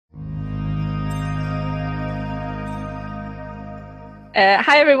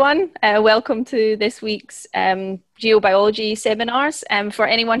Hi everyone, welcome to this week's Geobiology seminars. For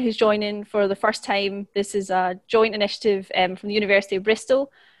anyone who's joining for the first time, this is a joint initiative from the University of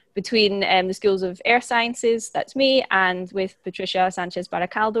Bristol between the Schools of Earth Sciences, that's me, and with Patricia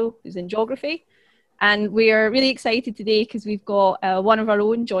Sanchez-Baracaldo, who's in Geography. And we are really excited today because we've got one of our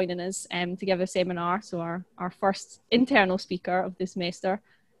own joining us to give a seminar, so our first internal speaker of the semester.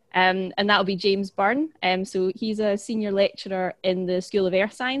 And that'll be James Byrne. So he's a senior lecturer in the School of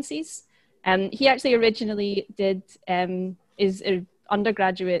Earth Sciences. He actually originally did his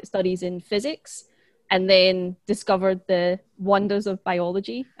undergraduate studies in physics and then discovered the wonders of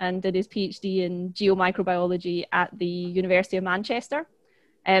biology and did his PhD in geomicrobiology at the University of Manchester.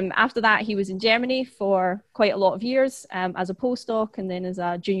 After that, he was in Germany for quite a lot of years as a postdoc and then as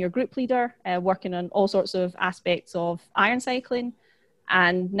a junior group leader, working on all sorts of aspects of ion cycling.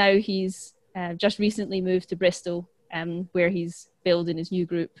 And now he's just recently moved to Bristol, where he's building his new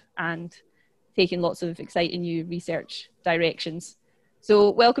group and taking lots of exciting new research directions.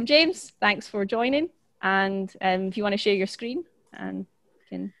 So welcome, James. Thanks for joining. And if you want to share your screen, and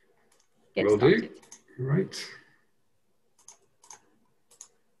can get started. Will do. Right.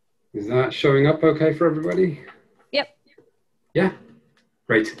 Is that showing up okay for everybody? Yep. Yeah,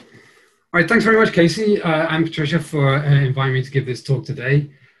 great. All right, thanks very much, Casey and Patricia, for inviting me to give this talk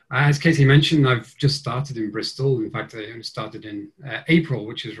today. As Casey mentioned, I've just started in Bristol. In fact, I only started in April,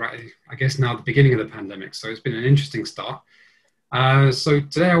 which is right, I guess now the beginning of the pandemic. So it's been an interesting start. So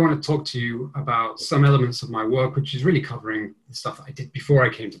today I want to talk to you about some elements of my work, which is really covering the stuff that I did before I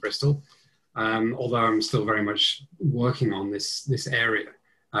came to Bristol, although I'm still very much working on this area.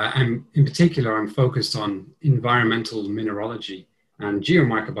 And in particular, I'm focused on environmental mineralogy and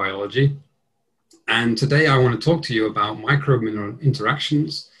geomicrobiology. And today I want to talk to you about microbe-mineral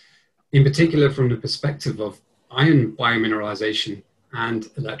interactions, in particular from the perspective of ion biomineralization and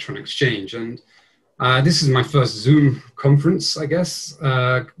electron exchange. And this is my first Zoom conference, I guess,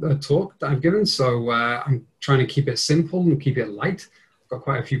 talk that I've given. So I'm trying to keep it simple and keep it light. I've got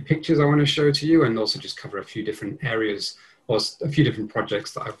quite a few pictures I want to show to you and also just cover a few different areas or a few different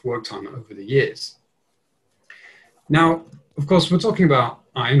projects that I've worked on over the years. Now, of course, we're talking about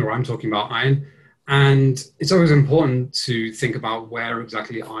iron, or I'm talking about iron, and it's always important to think about where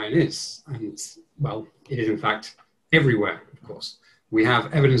exactly iron is. And, well, it is in fact everywhere, of course. We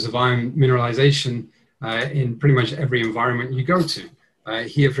have evidence of iron mineralization in pretty much every environment you go to.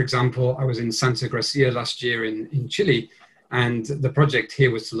 Here, for example, I was in Santa Gracia last year in Chile, and the project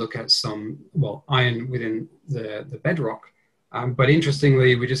here was to look at some, well, iron within the bedrock. But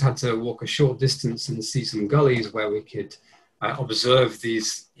interestingly, we just had to walk a short distance and see some gullies where we could observe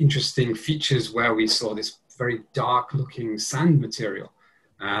these interesting features where we saw this very dark looking sand material.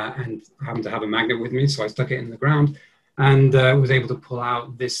 And I happened to have a magnet with me, so I stuck it in the ground and was able to pull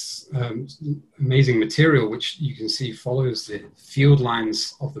out this amazing material, which you can see follows the field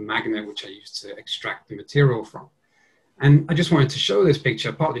lines of the magnet, which I used to extract the material from. And I just wanted to show this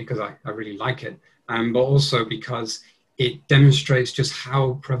picture, partly because I really like it, but also because it demonstrates just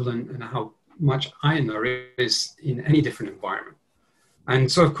how prevalent and how much iron there is in any different environment.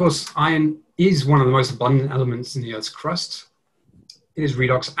 And so, of course, iron is one of the most abundant elements in the Earth's crust. It is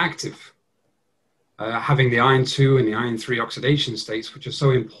redox active, having the iron 2 and the iron 3 oxidation states, which are so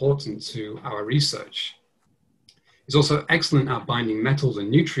important to our research. It's also excellent at binding metals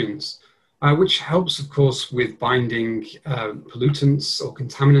and nutrients, which helps, of course, with binding pollutants or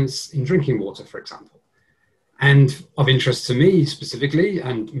contaminants in drinking water, for example. And of interest to me specifically,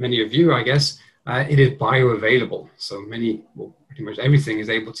 and many of you, I guess, it is bioavailable. So pretty much everything is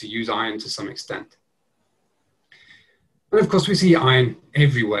able to use iron to some extent. And of course, we see iron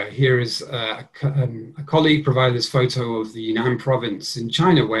everywhere. Here is a colleague provided this photo of the Yunnan province in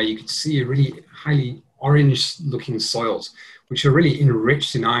China, where you could see really highly orange-looking soils, which are really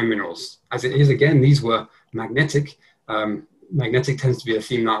enriched in iron minerals. As it is, again, these were magnetic. Magnetic tends to be a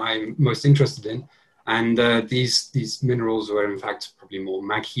theme that I'm most interested in. And these minerals were in fact probably more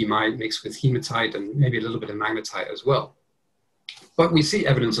maghemite mixed with hematite and maybe a little bit of magnetite as well. But we see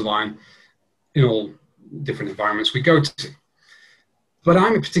evidence of iron in all different environments we go to. But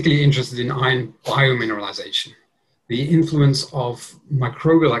I'm particularly interested in iron biomineralization, the influence of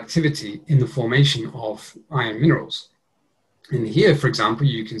microbial activity in the formation of iron minerals. And here, for example,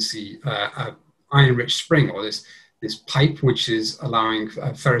 you can see an iron-rich spring, or this pipe which is allowing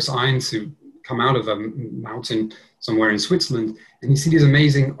ferrous iron to come out of a mountain somewhere in Switzerland, and you see these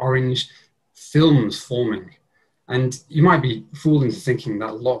amazing orange films forming. And you might be fooled into thinking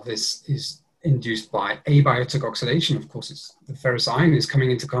that a lot of this is induced by abiotic oxidation. Of course, it's the ferrous iron is coming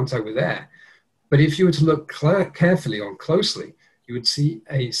into contact with air. But if you were to look carefully or closely, you would see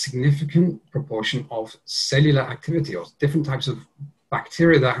a significant proportion of cellular activity or different types of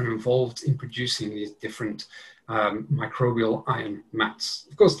bacteria that are involved in producing these different microbial ion mats.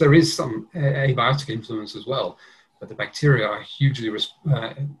 Of course, there is some abiotic influence as well, but the bacteria are hugely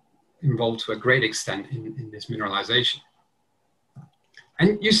involved to a great extent in this mineralization.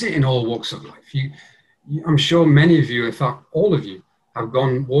 And you see it in all walks of life. I'm sure many of you, in fact, all of you, have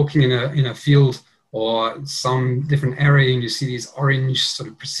gone walking in a field or some different area and you see these orange sort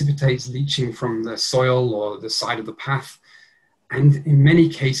of precipitates leaching from the soil or the side of the path. And in many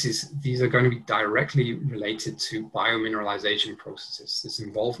cases, these are going to be directly related to biomineralization processes, this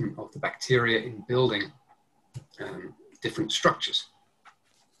involvement of the bacteria in building different structures.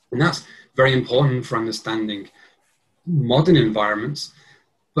 And that's very important for understanding modern environments,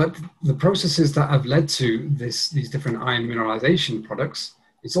 but the processes that have led to these different ion mineralization products,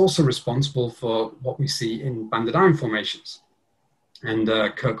 it's also responsible for what we see in banded iron formations. And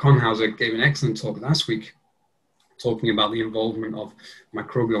Kurt Konhauser gave an excellent talk last week talking about the involvement of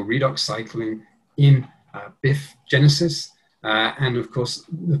microbial redox cycling in BIF genesis. And of course,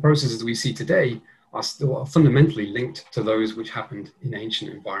 the processes that we see today are still fundamentally linked to those which happened in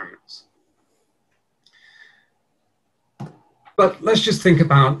ancient environments. But let's just think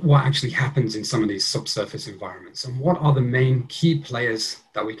about what actually happens in some of these subsurface environments and what are the main key players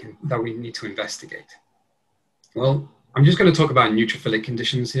that we need to investigate. Well, I'm just going to talk about neutrophilic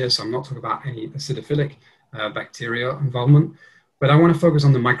conditions here, so I'm not talking about any acidophilic bacteria involvement, but I want to focus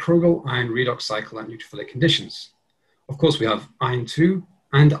on the microbial ion redox cycle at neutrophilic conditions. Of course, we have iron 2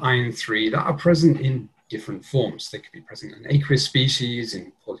 and iron 3 that are present in different forms. They could be present in aqueous species,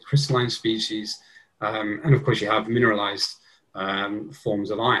 in polycrystalline species, and of course you have mineralized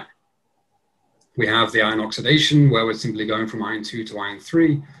forms of iron. We have the ion oxidation, where we're simply going from iron 2 to iron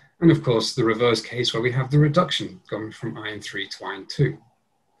 3, and of course the reverse case where we have the reduction going from iron 3 to iron 2.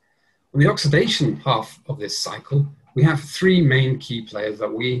 On the oxidation half of this cycle, we have three main key players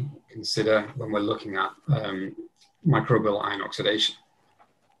that we consider when we're looking at microbial ion oxidation.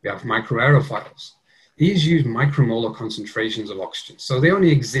 We have microaerophiles. These use micromolar concentrations of oxygen, so they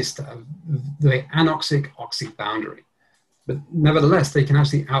only exist at the anoxic-oxic boundary. But nevertheless, they can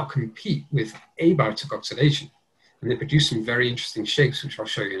actually outcompete with abiotic oxidation, and they produce some very interesting shapes, which I'll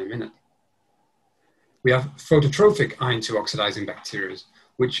show you in a minute. We have phototrophic iron 2 oxidizing bacteria,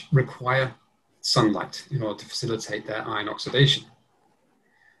 which require sunlight in order to facilitate their ion oxidation.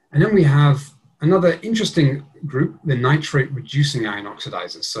 And then we have another interesting group, the nitrate reducing ion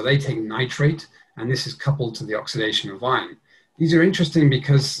oxidizers. So they take nitrate, and this is coupled to the oxidation of iron. These are interesting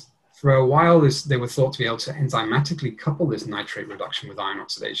because for a while they were thought to be able to enzymatically couple this nitrate reduction with ion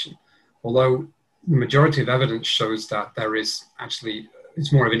oxidation, although the majority of evidence shows that there is actually,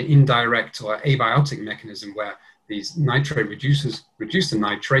 it's more of an indirect or abiotic mechanism where these nitrate reducers reduce the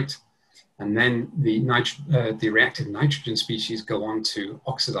nitrate, and then the reactive nitrogen species go on to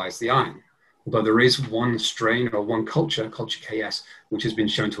oxidize the iron. Although there is one strain or one culture KS, which has been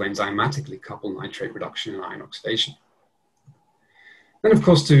shown to enzymatically couple nitrate reduction and ion oxidation. Then, of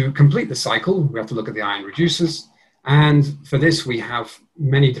course, to complete the cycle, we have to look at the ion reducers. And for this, we have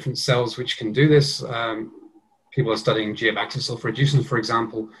many different cells which can do this. People are studying Geobacter sulfur-reducers, for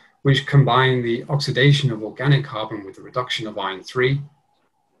example, which combine the oxidation of organic carbon with the reduction of iron 3,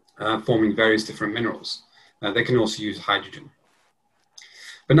 forming various different minerals. They can also use hydrogen.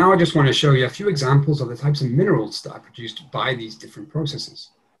 But now I just want to show you a few examples of the types of minerals that are produced by these different processes.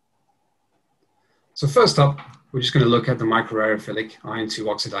 So first up, we're just going to look at the microaerophilic iron 2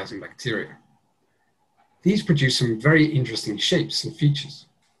 oxidizing bacteria. These produce some very interesting shapes and features.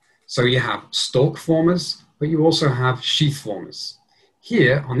 So you have stalk formers, but you also have sheath formers.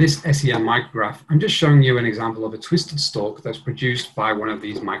 Here on this SEM micrograph, I'm just showing you an example of a twisted stalk that's produced by one of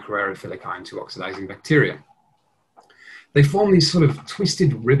these microaerophilic iron 2 oxidizing bacteria. They form these sort of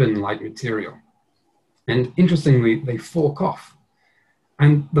twisted ribbon-like material. And interestingly, they fork off.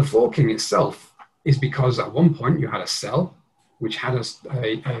 And the forking itself is because at one point you had a cell which had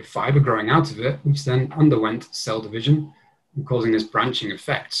a fiber growing out of it, which then underwent cell division, causing this branching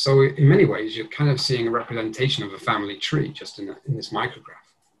effect. So in many ways, you're kind of seeing a representation of a family tree just in this micrograph.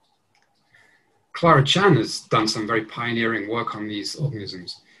 Clara Chan has done some very pioneering work on these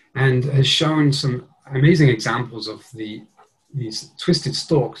organisms and has shown some amazing examples of these twisted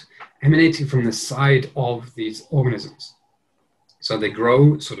stalks emanating from the side of these organisms. So they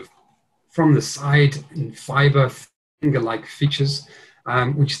grow sort of from the side in fiber, finger-like features,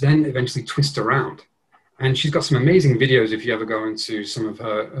 which then eventually twist around. And she's got some amazing videos if you ever go into some of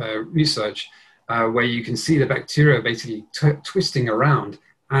her research, where you can see the bacteria basically twisting around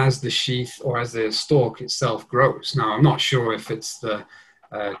as the sheath or as the stalk itself grows. Now, I'm not sure if it's the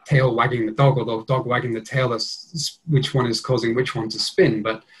tail wagging the dog or the dog wagging the tail, that's which one is causing which one to spin,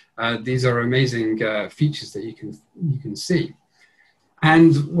 but these are amazing features that you can see.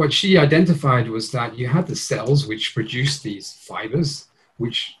 And what she identified was that you had the cells which produced these fibers,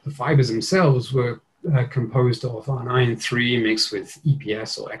 which the fibers themselves were composed of an iron 3 mixed with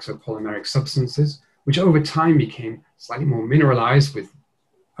EPS or exopolymeric substances, which over time became slightly more mineralized with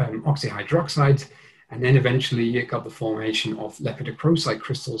oxyhydroxide, and then eventually it got the formation of lepidocrosite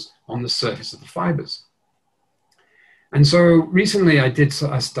crystals on the surface of the fibers. And so recently I did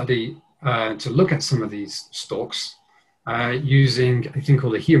a study to look at some of these stalks using a thing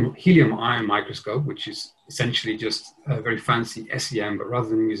called a helium ion microscope, which is essentially just a very fancy SEM, but rather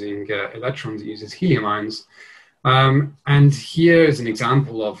than using electrons, it uses helium ions. And here is an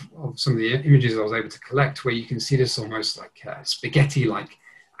example of some of the images I was able to collect, where you can see this almost like spaghetti-like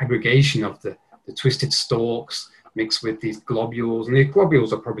aggregation of the twisted stalks mixed with these globules. And the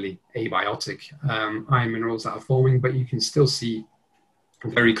globules are probably abiotic iron minerals that are forming, but you can still see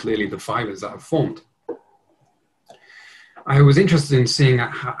very clearly the fibers that are formed. I was interested in seeing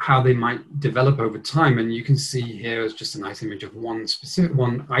how they might develop over time, and you can see here is just a nice image of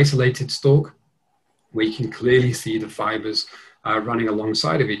one isolated stalk, where you can clearly see the fibers running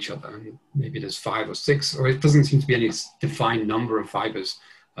alongside of each other. And maybe there's 5 or 6, or it doesn't seem to be any defined number of fibers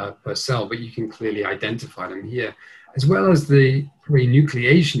per cell, but you can clearly identify them here, as well as the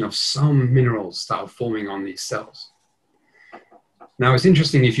renucleation of some minerals that are forming on these cells. Now, it's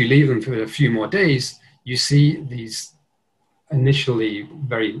interesting, if you leave them for a few more days, you see these initially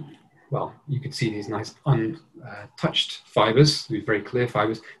very, well, you could see these nice untouched fibers, these very clear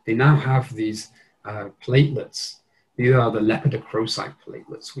fibers. They now have these platelets. These are the lepidocrosite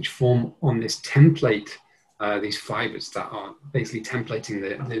platelets, which form on this template, these fibers that are basically templating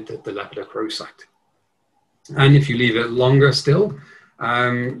the lepidocrosite. And if you leave it longer still,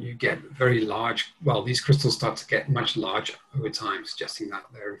 you get very large, well, these crystals start to get much larger over time, suggesting that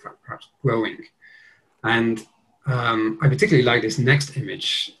they're in fact perhaps growing. And I particularly like this next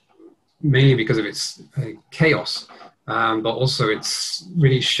image, mainly because of its chaos, but also it's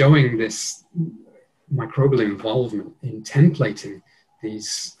really showing this microbial involvement in templating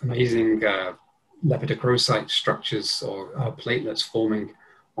these amazing lepidocrosite structures or platelets forming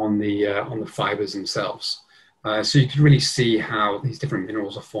on the fibers themselves. So you can really see how these different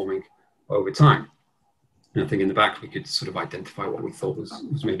minerals are forming over time. And I think in the back we could sort of identify what we thought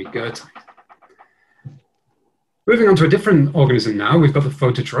was maybe goethite. Moving on to a different organism now, we've got the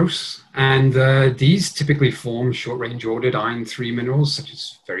phototrophs, and these typically form short-range ordered iron 3 minerals such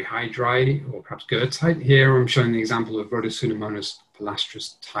as ferrihydride or perhaps goethite. Here I'm showing the example of Rhodopseudomonas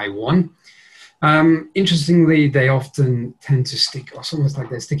pilastrus Taiwan. Interestingly, they often tend to stick, it's almost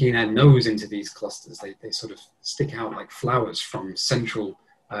like they're sticking their nose into these clusters. They sort of stick out like flowers from central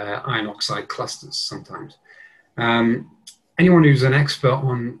iron oxide clusters sometimes. Anyone who's an expert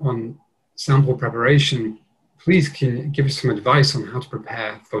on sample preparation, please can give us some advice on how to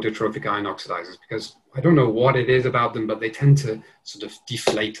prepare phototrophic iron oxidizers, because I don't know what it is about them, but they tend to sort of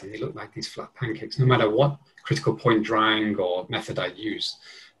deflate and they look like these flat pancakes, no matter what critical point drying or method I use.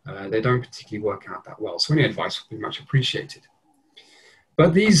 They don't particularly work out that well, so any advice would be much appreciated.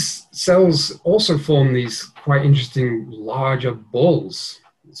 But these cells also form these quite interesting larger balls.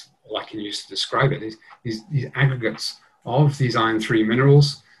 That's all I can use to describe it. These aggregates of these iron 3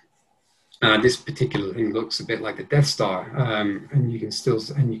 minerals. This particular thing looks a bit like a Death Star, and you can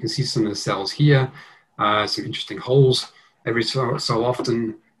see some of the cells here, some interesting holes every so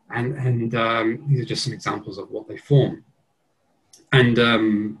often, and these are just some examples of what they form.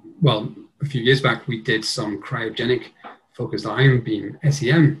 And well, a few years back we did some cryogenic focused ion beam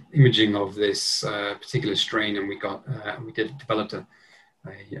SEM imaging of this particular strain, and we developed a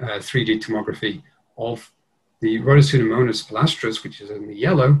 3D tomography of the Rhodopseudomonas pilastrus, which is in the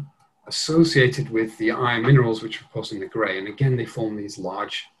yellow, associated with the iron minerals, which are of course in the gray. And again, they form these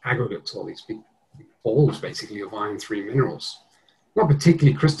large aggregates, or these big balls basically of iron 3 minerals. Not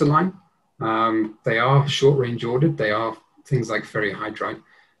particularly crystalline. They are short range ordered. They are things like ferrihydride,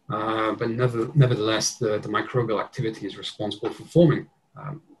 but nevertheless, the microbial activity is responsible for forming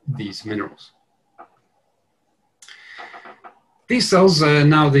these minerals. These cells are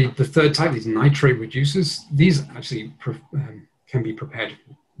now the third type, these nitrate reducers. These actually can be prepared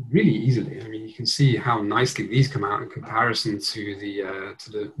really easily. I mean, you can see how nicely these come out in comparison to the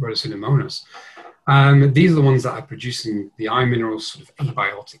Rhodopseudomonas. These are the ones that are producing the iron minerals sort of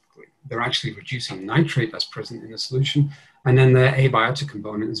abiotically. They're actually reducing nitrate that's present in the solution, and then the abiotic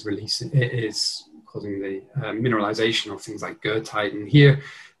component is causing the mineralization of things like goethite. And here,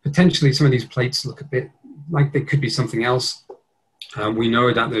 potentially some of these plates look a bit like they could be something else. We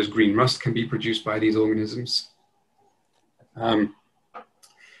know that there's green rust can be produced by these organisms.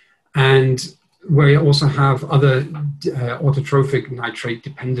 And we also have other autotrophic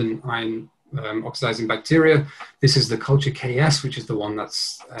nitrate-dependent iron oxidizing bacteria. This is the culture KS, which is the one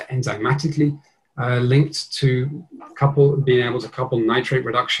that's enzymatically linked to being able to couple nitrate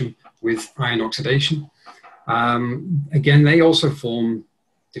reduction with iron oxidation. Again, they also form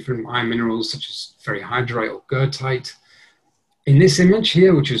different iron minerals such as ferrihydrite or goethite. In this image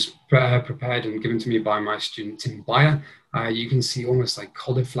here, which was prepared and given to me by my student Tim Bayer, you can see almost like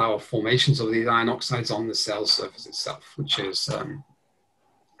cauliflower formations of these iron oxides on the cell surface itself, which is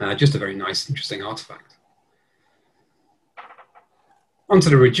just a very nice, interesting artifact. Onto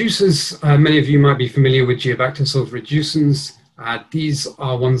the reducers. Many of you might be familiar with Geobacter sulfur reducens. These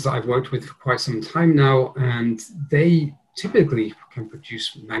are ones that I've worked with for quite some time now, and they typically can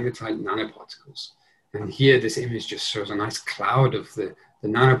produce magnetite nanoparticles. And here, this image just shows a nice cloud of the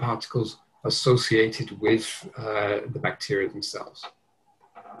nanoparticles associated with the bacteria themselves.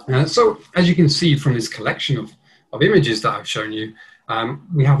 So, as you can see from this collection of images that I've shown you,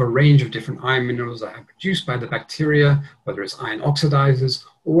 we have a range of different iron minerals that are produced by the bacteria, whether it's iron oxidizers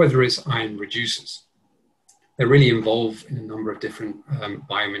or whether it's iron reducers. They're really involved in a number of different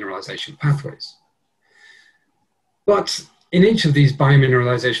biomineralization pathways. But in each of these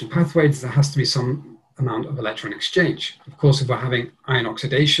biomineralization pathways, there has to be some amount of electron exchange. Of course, if we're having iron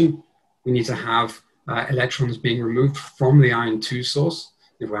oxidation, we need to have electrons being removed from the iron 2 source.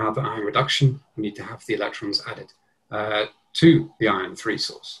 If we have the iron reduction, we need to have the electrons added to the iron 3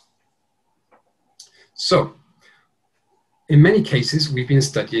 source. So, in many cases, we've been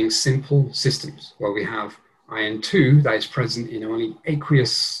studying simple systems where we have iron 2 that is present in only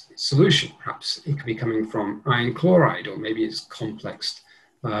aqueous solution. Perhaps it could be coming from iron chloride, or maybe it's complexed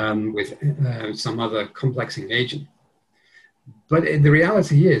with some other complexing agent. But the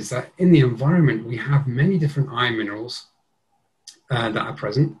reality is that in the environment, we have many different iron minerals that are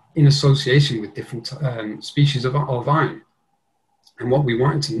present in association with different species of iron. And what we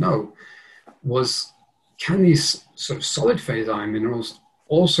wanted to know was, can these sort of solid phase iron minerals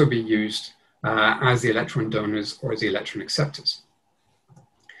also be used as the electron donors or as the electron acceptors?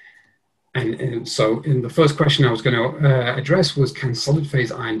 And so in the first question I was going to address was, can solid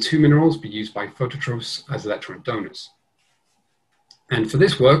phase iron 2 minerals be used by phototrophs as electron donors? And for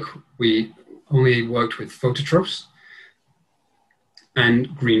this work, we only worked with phototrophs,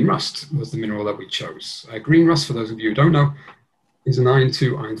 and green rust was the mineral that we chose. Green rust, for those of you who don't know, is an iron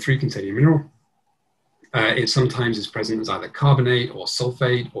 2, iron 3 containing mineral. It sometimes is present as either carbonate or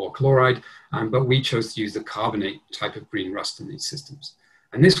sulfate or chloride, but we chose to use the carbonate type of green rust in these systems.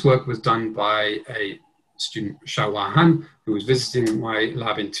 And this work was done by a student, Xiaohua Han, who was visiting my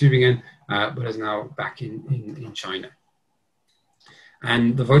lab in Tübingen, but is now back in China.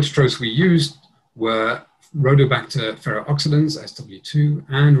 And the phototrophs we used were Rhodobacter ferrooxidans, SW2,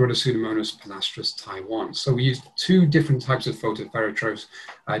 and Rhodopseudomonas pilastris, Taiwan. So we used 2 different types of photoferrotrophs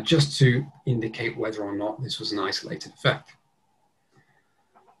just to indicate whether or not this was an isolated effect.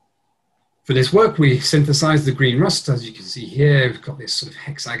 For this work, we synthesized the green rust. As you can see here, we've got this sort of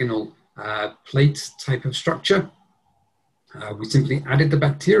hexagonal plate type of structure. We simply added the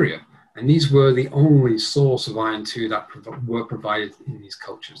bacteria, and these were the only source of iron 2 that were provided in these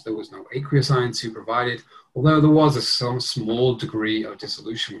cultures. There was no aqueous iron 2 provided, although there was some small degree of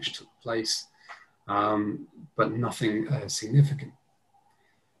dissolution which took place, but nothing significant.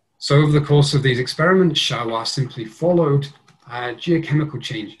 So over the course of these experiments, Xiaohua simply followed geochemical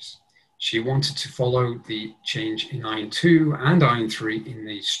changes. She wanted to follow the change in iron 2 and iron 3 in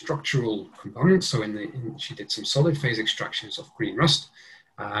the structural components. So she did some solid phase extractions of green rust.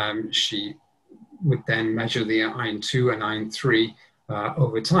 She would then measure the iron 2 and iron 3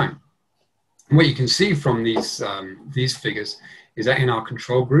 over time. And what you can see from these figures is that in our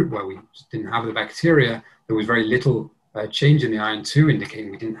control group, where we didn't have the bacteria, there was very little change in the iron 2, indicating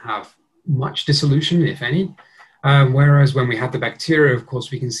we didn't have much dissolution, if any. Whereas when we had the bacteria, of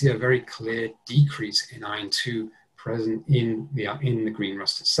course, we can see a very clear decrease in iron 2 present in the green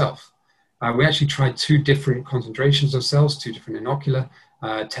rust itself. We actually tried 2 different concentrations of cells, 2 different inocular,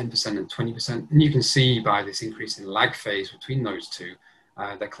 10% and 20%. And you can see by this increase in lag phase between those 2,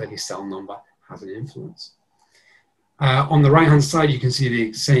 that clearly cell number has an influence. On the right-hand side, you can see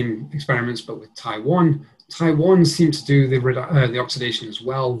the same experiments, but with Taiwan. Taiwan seemed to do the oxidation as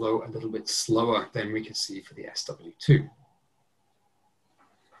well, though a little bit slower than we could see for the SW2.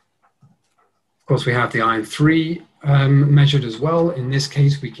 Of course, we have the iron 3 measured as well. In this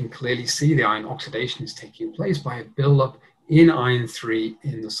case, we can clearly see the iron oxidation is taking place by a buildup in iron 3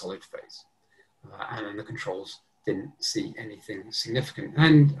 in the solid phase. And then the controls didn't see anything significant.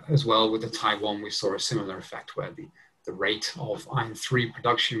 And as well with the Taiwan, we saw a similar effect where the rate of iron 3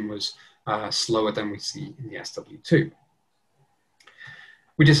 production was slower than we see in the SW2.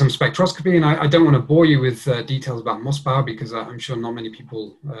 We did some spectroscopy, and I don't want to bore you with details about Mossbauer because I'm sure not many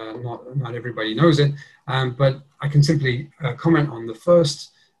people, not everybody knows it, but I can simply comment on the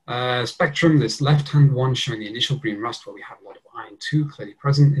first spectrum, this left-hand one showing the initial green rust where we have a lot of iron 2 clearly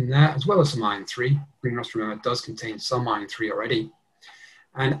present in there, as well as some iron 3. Green rust, remember, does contain some iron 3 already.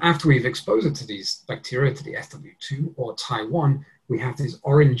 And after we've exposed it to these bacteria, to the SW2 or Taiwan, we have this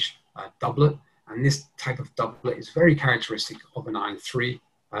orange doublet. And this type of doublet is very characteristic of an iron 3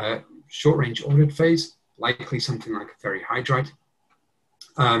 short-range ordered phase, likely something like a ferrihydrite.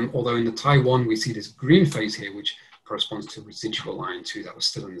 Although in the Taiwan, we see this green phase here, which corresponds to residual iron 2 that was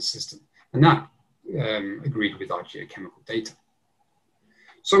still in the system. And that agreed with our geochemical data.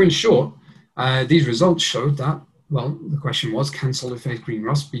 So in short, these results showed that, well, the question was, can solid phase green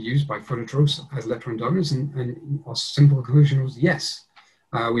rust be used by phototrophs as electron donors? And our simple conclusion was yes.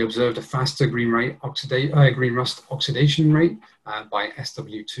 We observed a faster green rust oxidation rate by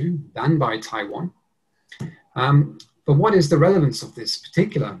SW2 than by Taiwan. But what is the relevance of this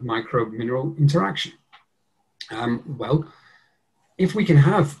particular microbe-mineral interaction? Well, if we can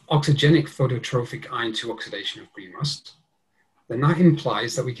have oxygenic phototrophic iron 2 oxidation of green rust, then that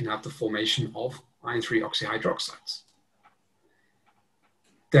implies that we can have the formation of iron 3 oxyhydroxides.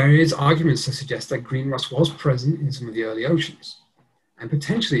 There is arguments to suggest that green rust was present in some of the early oceans. And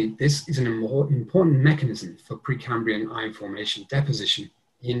potentially, this is an important mechanism for Precambrian iron formation deposition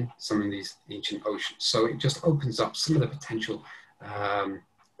in some of these ancient oceans. So it just opens up some of the potential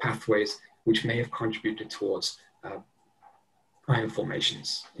pathways which may have contributed towards iron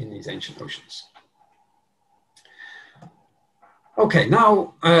formations in these ancient oceans. Okay,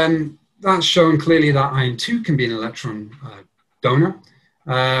 now that's shown clearly that iron 2 can be an electron donor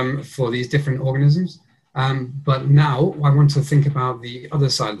for these different organisms. But now I want to think about the other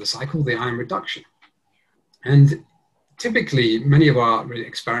side of the cycle, the iron reduction. And typically, many of our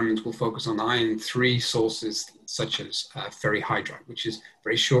experiments will focus on iron 3 sources, such as ferrihydrite, which is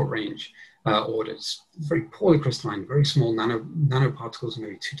very short range orders, very poorly crystalline, very small nanoparticles,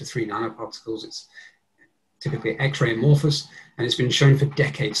 maybe 2 to 3 nanoparticles. It's typically X-ray amorphous, and it's been shown for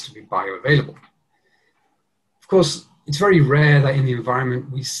decades to be bioavailable. Of course, it's very rare that in the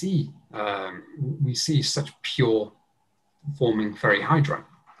environment we see such pure forming ferrihydrite.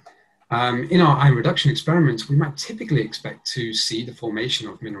 In our iron reduction experiments, we might typically expect to see the formation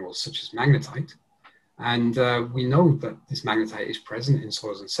of minerals such as magnetite. And we know that this magnetite is present in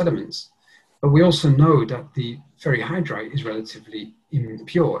soils and sediments, but we also know that the ferrihydrite is relatively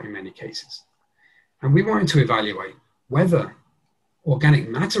impure in many cases. And we wanted to evaluate whether organic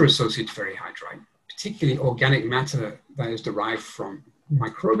matter associated ferrihydrite, particularly organic matter that is derived from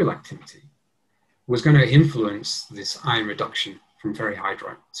microbial activity, was going to influence this iron reduction from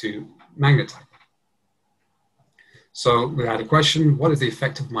ferrihydrite to magnetite. So we had a question, what is the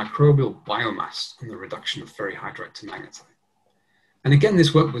effect of microbial biomass on the reduction of ferrihydrite to magnetite? And again,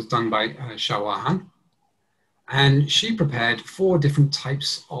 this work was done by Xiaohua Han, and she prepared 4 different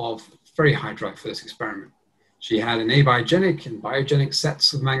types of ferrihydrite for this experiment. She had an abiogenic and biogenic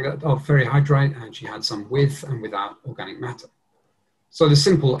sets of ferrihydrite, and she had some with and without organic matter. So the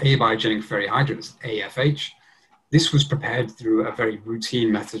simple abiogenic ferrihydrite is AFH. This was prepared through a very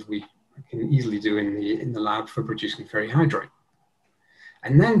routine method we can easily do in the lab for producing ferrihydrite.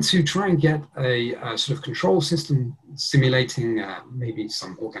 And then to try and get a sort of control system simulating maybe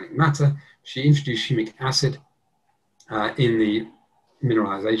some organic matter, she introduced humic acid in the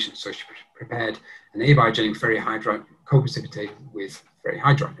mineralization. So she prepared an abiogenic ferrihydrite co-precipitated with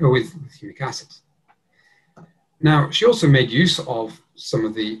ferrihydrite, or with humic acid. Now, she also made use of some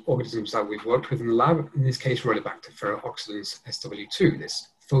of the organisms that we've worked with in the lab, in this case, Rhodobacter ferrooxidans SW2, this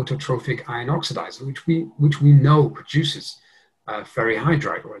phototrophic iron oxidizer, which we know produces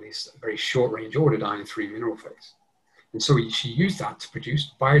ferrihydrite, or at least a very short-range ordered iron 3 mineral phase. And so she used that to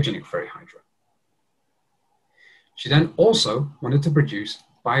produce biogenic ferrihydrite. She then also wanted to produce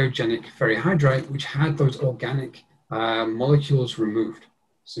biogenic ferrihydrite, which had those organic molecules removed.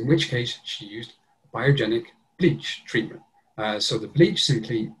 So in which case, she used biogenic bleach treatment. So the bleach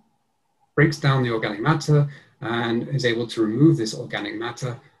simply breaks down the organic matter and is able to remove this organic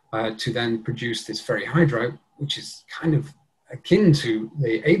matter to then produce this ferrihydrite, which is kind of akin to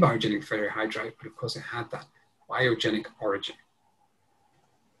the abiogenic ferrihydrite, but of course it had that biogenic origin.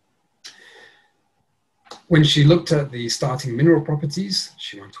 when she looked at the starting mineral properties,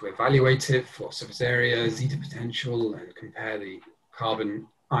 she wanted to evaluate it for surface area, zeta potential, and compare the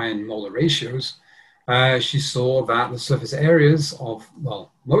carbon-ion molar ratios. She saw that the surface areas of,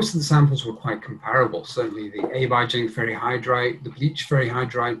 well, most of the samples were quite comparable. Certainly the abiogenic ferrihydrite, the bleach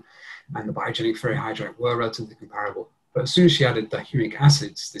ferrihydrite, and the biogenic ferrihydrite were relatively comparable. But as soon as she added the humic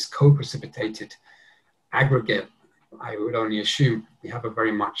acids, this co-precipitated aggregate, I would only assume we have a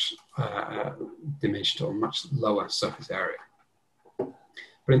very much diminished or much lower surface area.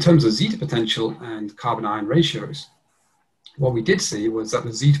 But in terms of zeta potential and carbon-ion ratios, what we did see was that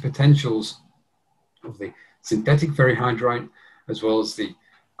the zeta potentials of the synthetic ferrihydrite, as well as the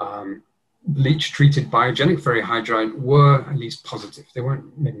bleach-treated biogenic ferrihydrite, were at least positive. They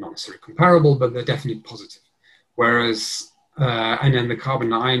weren't maybe not necessarily comparable, but they're definitely positive. Whereas and then the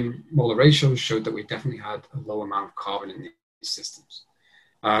carbon-ion molar ratios showed that we definitely had a low amount of carbon in these systems.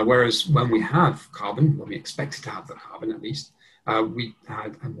 Whereas when we have carbon, when we expected to have the carbon at least, we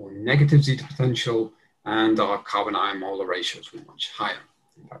had a more negative zeta potential, and our carbon-ion molar ratios were much higher.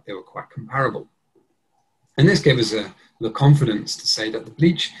 In fact, they were quite comparable. And this gave us the confidence to say that the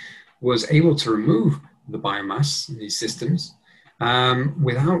bleach was able to remove the biomass in these systems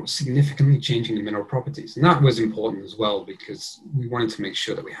without significantly changing the mineral properties. And that was important as well, because we wanted to make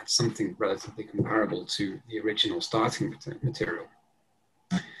sure that we had something relatively comparable to the original starting material.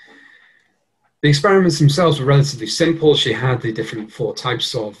 The experiments themselves were relatively simple. She had the different 4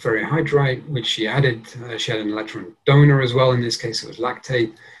 types of ferrihydrite, which she added. She had an electron donor as well. In this case, it was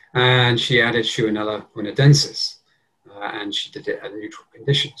lactate. And she added Shewanella hunadensis. And she did it at neutral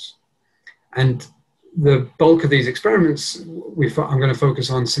conditions. And the bulk of these experiments, I'm going to focus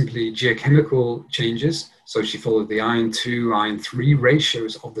on simply geochemical changes. So she followed the iron 2, iron 3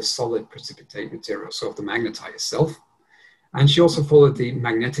 ratios of the solid precipitate material, so of the magnetite itself. And she also followed the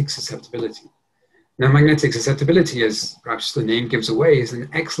magnetic susceptibility. Now, magnetic susceptibility, as perhaps the name gives away, is an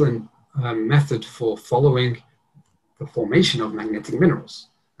excellent method for following the formation of magnetic minerals.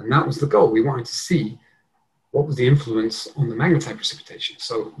 And that was the goal. We wanted to see what was the influence on the magnetite precipitation.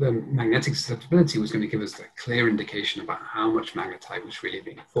 So the magnetic susceptibility was going to give us a clear indication about how much magnetite was really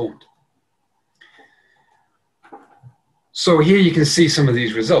being formed. So here you can see some of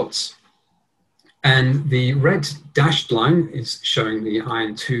these results. And the red dashed line is showing the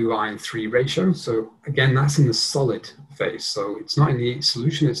iron 2, iron 3 ratio. So again, that's in the solid phase. So it's not in the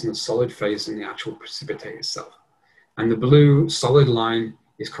solution, it's in the solid phase in the actual precipitate itself. And the blue solid line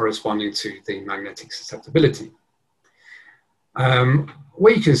is corresponding to the magnetic susceptibility.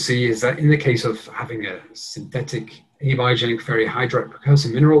 What you can see is that in the case of having a synthetic abiogenic ferrihydrite precursor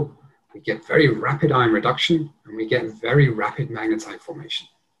mineral, we get very rapid ion reduction and we get very rapid magnetite formation.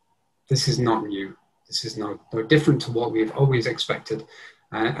 This is not new. This is no different to what we've always expected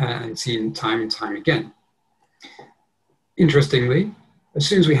and seen time and time again. Interestingly, as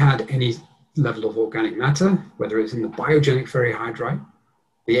soon as we had any level of organic matter, whether it's in the biogenic ferrihydrite,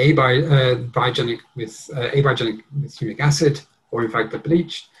 the abiogenic with humic acid, or in fact the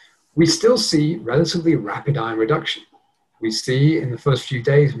bleach, we still see relatively rapid ion reduction. We see in the first few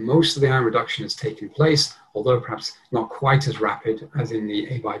days, most of the ion reduction has taken place, although perhaps not quite as rapid as in the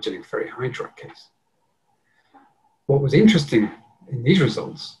abiogenic ferrihydrite case. What was interesting in these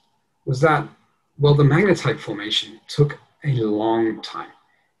results was that, well, the magnetite formation took a long time.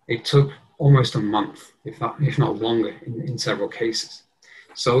 It took almost a month, if not longer, in several cases.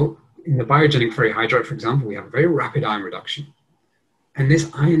 So in the biogenic ferrihydrite, for example, we have very rapid ion reduction. And this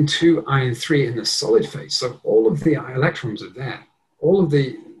iron 2, iron 3 in the solid phase, so all of the electrons are there. All of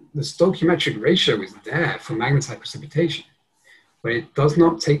the stoichiometric ratio is there for magnetite precipitation, but it does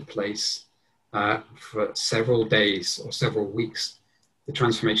not take place for several days or several weeks. The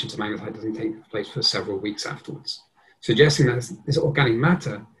transformation to magnetite doesn't take place for several weeks afterwards, suggesting that this organic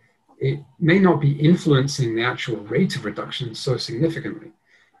matter, it may not be influencing the actual rate of reduction so significantly,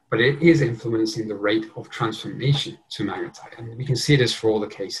 but it is influencing the rate of transformation to magnetite. And we can see this for all the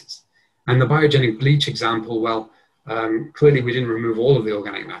cases. And the biogenic bleach example, well, clearly we didn't remove all of the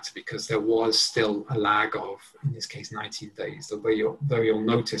organic matter because there was still a lag of, in this case, 19 days, though you'll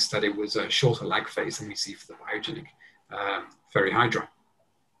notice that it was a shorter lag phase than we see for the biogenic ferrihydrite.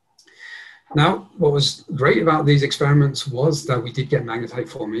 Now, what was great about these experiments was that we did get magnetite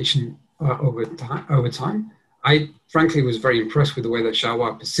formation over time. I frankly was very impressed with the way that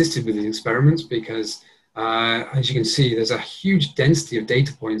Xiaohua persisted with these experiments because, as you can see, there's a huge density of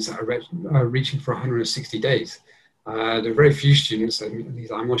data points that are reaching for 160 days. There are very few students, at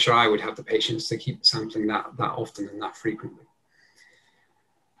least I'm not sure I would have the patience to keep sampling that often and that frequently.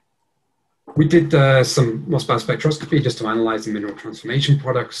 We did some mass spectroscopy just to analyze the mineral transformation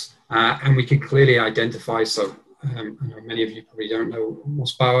products, and we could clearly identify, so I know many of you probably don't know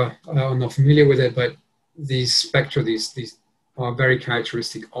Mossbauer, are not familiar with it, but these spectra, these are very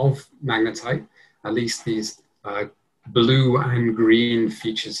characteristic of magnetite, at least these blue and green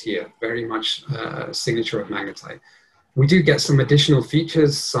features here, very much a signature of magnetite. We do get some additional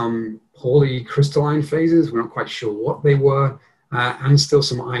features, some polycrystalline phases, we're not quite sure what they were, and still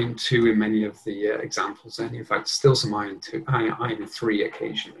some iron 2 in many of the examples, and in fact still some iron 3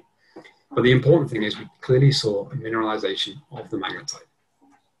 occasionally. But the important thing is we clearly saw a mineralization of the magnetite.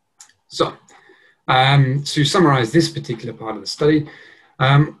 So, to summarize this particular part of the study,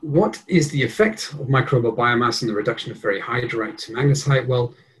 what is the effect of microbial biomass in the reduction of ferrihydrite to magnetite?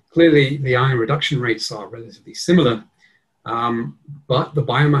 Well, clearly the ion reduction rates are relatively similar, but the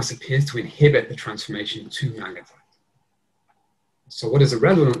biomass appears to inhibit the transformation to magnetite. So what is the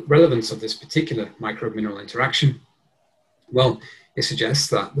relevance of this particular microbe-mineral interaction? Well, it suggests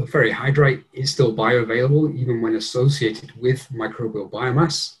that the ferrihydrite is still bioavailable even when associated with microbial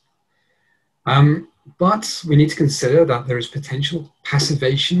biomass. But we need to consider that there is potential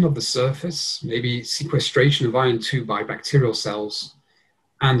passivation of the surface, maybe sequestration of iron 2 by bacterial cells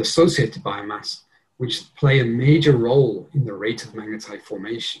and associated biomass, which play a major role in the rate of magnetite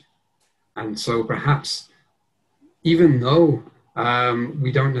formation. And so perhaps, even though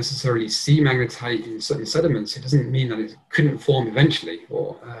we don't necessarily see magnetite in certain sediments, it doesn't mean that it couldn't form eventually,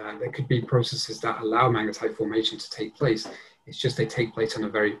 or there could be processes that allow magnetite formation to take place. It's just they take place on a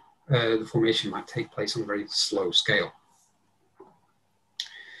very, the formation might take place on a very slow scale.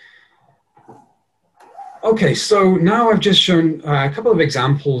 Okay, so now I've just shown a couple of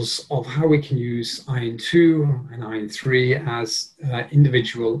examples of how we can use iron 2 and iron 3 as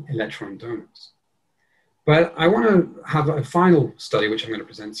individual electron donors. But I want to have a final study, which I'm going to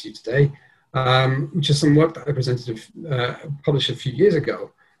present to you today, which is some work that I presented, published a few years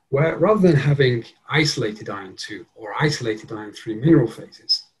ago, where rather than having isolated iron 2 or isolated iron 3 mineral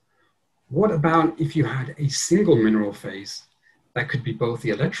phases, what about if you had a single mineral phase that could be both the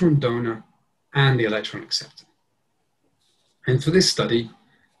electron donor and the electron acceptor? And for this study,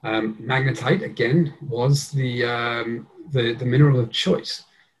 magnetite, again, was the mineral of choice.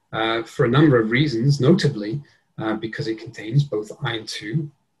 For a number of reasons, notably because it contains both iron 3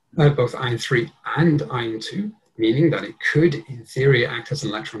 and iron 2, meaning that it could, in theory, act as an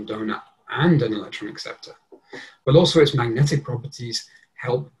electron donor and an electron acceptor. But also its magnetic properties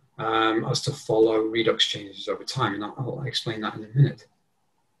help us to follow redox changes over time, and I'll explain that in a minute.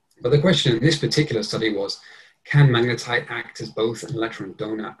 But the question in this particular study was, can magnetite act as both an electron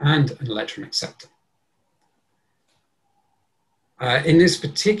donor and an electron acceptor? In this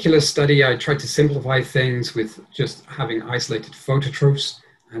particular study, I tried to simplify things with just having isolated phototrophs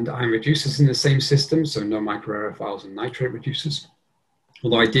and ion reducers in the same system, so no microaerophiles and nitrate reducers.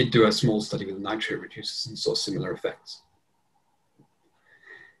 Although I did do a small study with nitrate reducers and saw similar effects.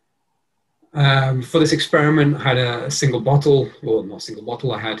 For this experiment, I had a single bottle, or not a single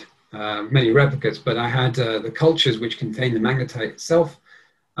bottle, I had many replicas, but I had the cultures which contain the magnetite itself,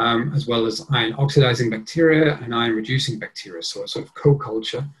 as well as ion oxidizing bacteria and ion reducing bacteria, so a sort of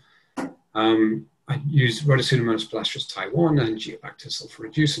co-culture. I used Rhodopseudomonas palastris Taiwan and Geobacter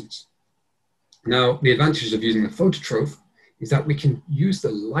sulfur-reducens. Now, the advantage of using the phototroph is that we can use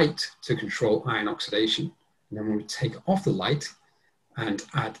the light to control ion oxidation. And then when we take off the light and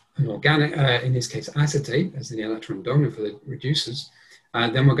add an organic, in this case acetate, as the electron donor for the reducers,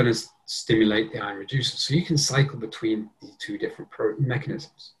 then we're going to stimulate the ion reducers. So you can cycle between the two different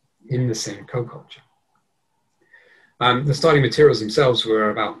mechanisms in the same co-culture. The starting materials themselves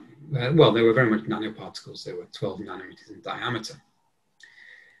were about, well, they were very much nanoparticles. They were 12 nanometers in diameter.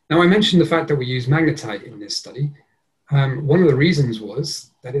 Now, I mentioned the fact that we use magnetite in this study. One of the reasons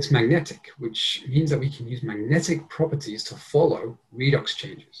was that it's magnetic, which means that we can use magnetic properties to follow redox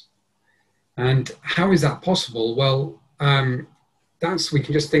changes. And how is that possible? Well, we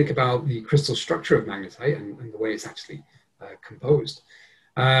can just think about the crystal structure of magnetite and the way it's actually composed.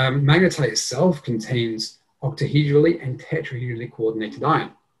 Magnetite itself contains octahedrally and tetrahedrally coordinated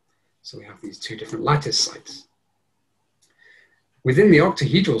ion. So we have these two different lattice sites. Within the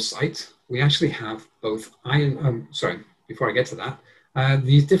octahedral site, we actually have both ion, before I get to that,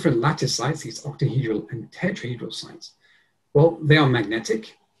 these different lattice sites, these octahedral and tetrahedral sites, well, they are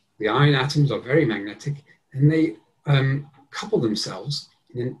magnetic. The ion atoms are very magnetic, and they couple themselves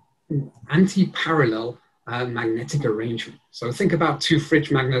in an anti-parallel magnetic arrangement. So think about two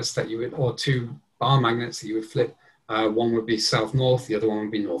fridge magnets that you would, or two bar magnets that you would flip. One would be south-north, the other one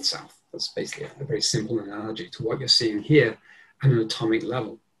would be north-south. That's basically a very simple analogy to what you're seeing here at an atomic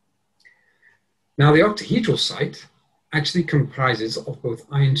level. Now, the octahedral site actually comprises of both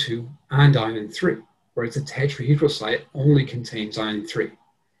iron 2 and iron 3, whereas the tetrahedral site only contains iron 3.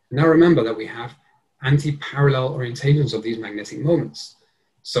 Now remember that we have anti-parallel orientations of these magnetic moments.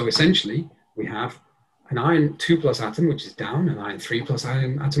 So essentially, we have an iron 2 plus atom, which is down, an iron 3 plus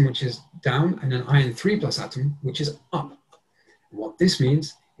atom, which is down, and an iron 3 plus atom, which is up. And what this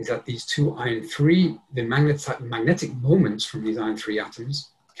means is that these two iron 3, the magnetic moments from these iron 3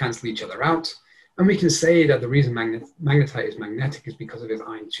 atoms cancel each other out. And we can say that the reason magnetite is magnetic is because of its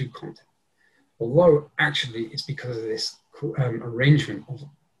iron 2 content. Although actually it's because of this arrangement of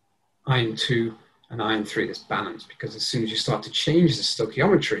iron 2 and iron 3, this balance, because as soon as you start to change the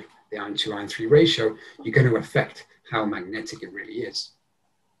stoichiometry, the iron 2, iron 3 ratio, you're going to affect how magnetic it really is.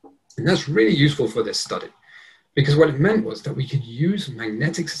 And that's really useful for this study, because what it meant was that we could use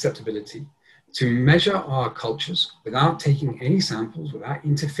magnetic susceptibility to measure our cultures without taking any samples, without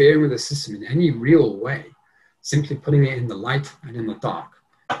interfering with the system in any real way, simply putting it in the light and in the dark.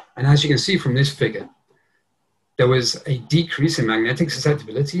 And as you can see from this figure, there was a decrease in magnetic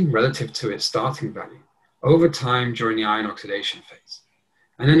susceptibility relative to its starting value over time during the ion oxidation phase.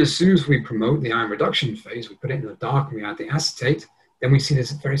 And then as soon as we promote the ion reduction phase, we put it in the dark and we add the acetate, then we see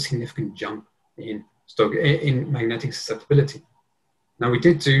this very significant jump in magnetic susceptibility. Now, we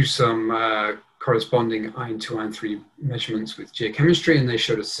did do some corresponding iron 2, iron 3 measurements with geochemistry, and they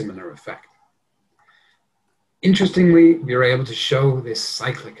showed a similar effect. Interestingly, we were able to show this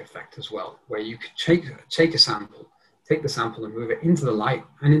cyclic effect as well, where you could take the sample and move it into the light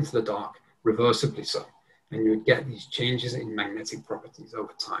and into the dark, reversibly so, and you would get these changes in magnetic properties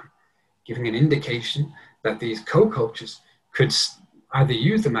over time, giving an indication that these co-cultures could either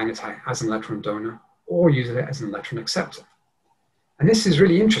use the magnetite as an electron donor or use it as an electron acceptor. And this is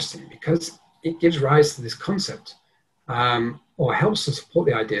really interesting because it gives rise to this concept, or helps to support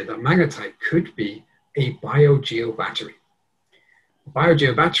the idea that magnetite could be a biogeobattery. A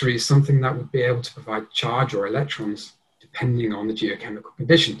biogeobattery is something that would be able to provide charge or electrons depending on the geochemical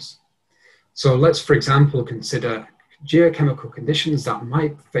conditions. So let's, for example, consider geochemical conditions that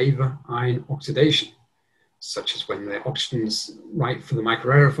might favor ion oxidation, such as when the oxygen is right for the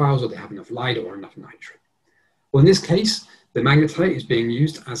microaerophiles, or they have enough light or enough nitrogen. Well, in this case, the magnetite is being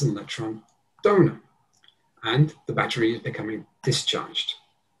used as an electron donor, and the battery is becoming discharged.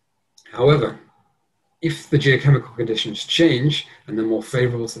 However, if the geochemical conditions change and they're more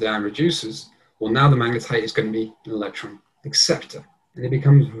favorable to the ion reducers, well, now the magnetite is going to be an electron acceptor, and it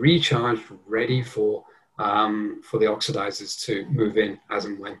becomes recharged, ready for the oxidizers to move in as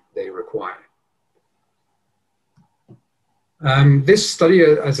and when they require. This study,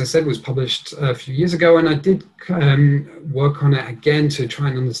 as I said, was published a few years ago, and I did work on it again to try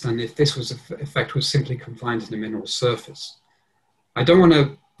and understand if this effect was simply confined to the mineral surface. I don't want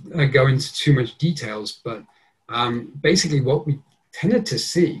to go into too much details, but basically what we tended to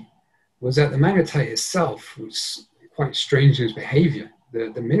see was that the magnetite itself was quite strange in its behavior.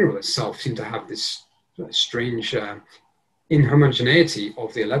 The mineral itself seemed to have this strange inhomogeneity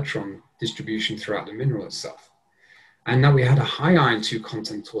of the electron distribution throughout the mineral itself. And that we had a high iron 2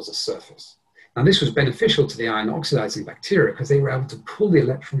 content towards the surface. Now, this was beneficial to the ion oxidizing bacteria because they were able to pull the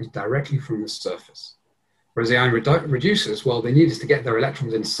electrons directly from the surface. Whereas the ion reducers, well, they needed to get their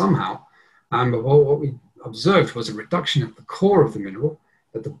electrons in somehow. But what we observed was a reduction at the core of the mineral,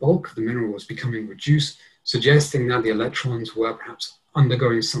 that the bulk of the mineral was becoming reduced, suggesting that the electrons were perhaps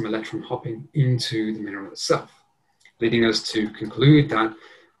undergoing some electron hopping into the mineral itself, leading us to conclude that,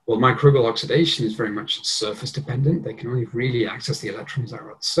 well, microbial oxidation is very much surface dependent. They can only really access the electrons that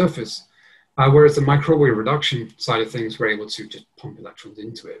are at the surface, whereas the microbial reduction side of things were able to just pump electrons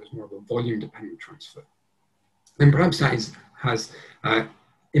into it. It was more of a volume dependent transfer. And perhaps that has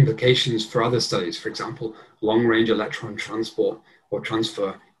implications for other studies, for example, long range electron transport or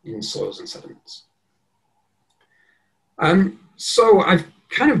transfer in soils and sediments. So I've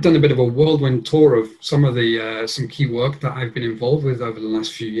kind of done a bit of a whirlwind tour of some of the some key work that I've been involved with over the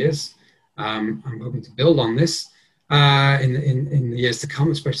last few years. I'm hoping to build on this in the years to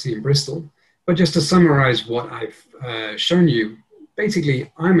come, especially in Bristol. But just to summarize what I've shown you,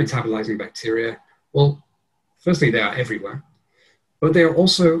 basically, ion metabolizing bacteria, well, firstly, they are everywhere, but they are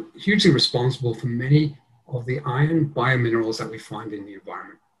also hugely responsible for many of the iron biominerals that we find in the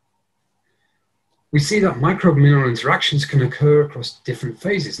environment. We see that microbe-mineral interactions can occur across different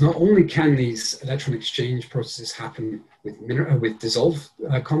phases. Not only can these electron exchange processes happen with dissolved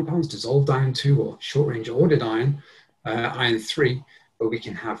compounds, dissolved iron 2 or short-range ordered iron 3, but we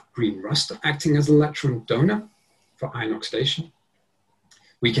can have green rust acting as an electron donor for ion oxidation.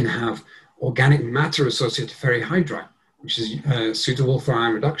 We can have organic matter associated ferrihydrite which is suitable for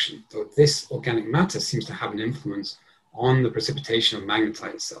ion reduction. So this organic matter seems to have an influence on the precipitation of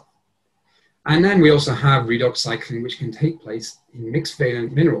magnetite itself. And then we also have redox cycling, which can take place in mixed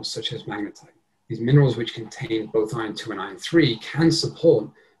valent minerals such as magnetite. These minerals, which contain both iron 2 and iron 3, can support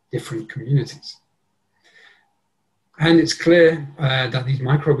different communities. And it's clear that these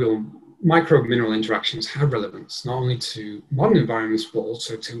microbe-mineral interactions have relevance, not only to modern environments, but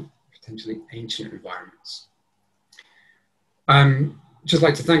also to potentially ancient environments. Just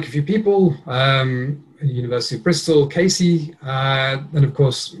like to thank a few people, University of Bristol, Casey, and of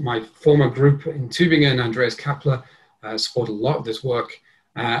course my former group in Tübingen, Andreas Kapler, supported a lot of this work,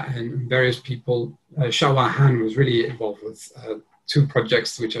 and various people. Xiaohua Han was really involved with 2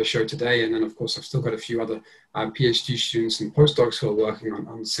 projects which I showed today, and then of course I've still got a few other PhD students and postdocs who are working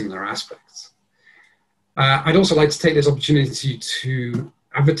on similar aspects. I'd also like to take this opportunity to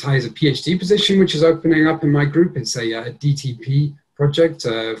advertise a PhD position which is opening up in my group. It's a DTP project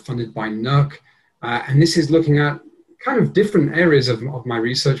funded by NERC, and this is looking at kind of different areas of my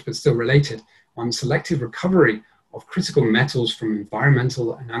research, but still related, on selective recovery of critical metals from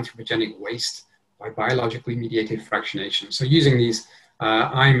environmental and anthropogenic waste by biologically mediated fractionation. So using these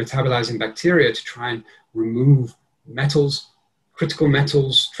ion metabolizing bacteria to try and remove metals, critical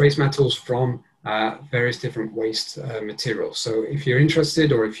metals, trace metals from various different waste materials. So if you're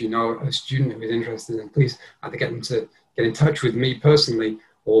interested, or if you know a student who is interested, then please either get them to get in touch with me personally,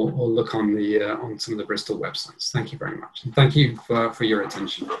 or look on on some of the Bristol websites. Thank you very much. And thank you for your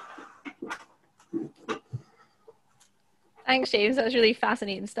attention. Thanks, James. That was really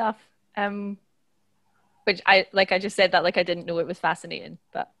fascinating stuff. Which I just said that like I didn't know it was fascinating,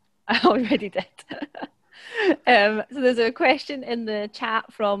 but I already did. So there's a question in the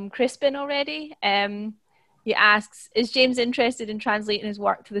chat from Crispin already. He asks, is James interested in translating his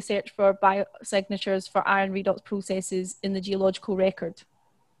work to the search for biosignatures for iron redox processes in the geological record?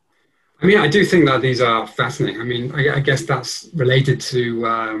 I mean, I do think that these are fascinating. I mean, I guess that's related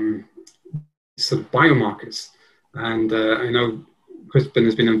to sort of biomarkers. And I know Crispin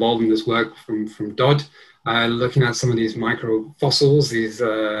has been involved in this work from Dodd, looking at some of these micro fossils, these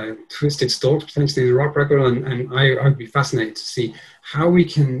twisted stalks potentially in the rock record, and I'd be fascinated to see how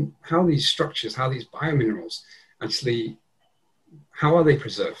these structures, how these biominerals actually, how are they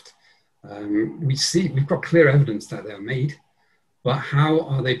preserved? We've got clear evidence that they're made, but how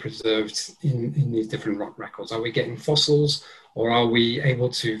are they preserved in these different rock records? Are we getting fossils, or are we able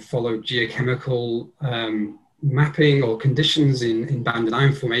to follow geochemical mapping or conditions in banded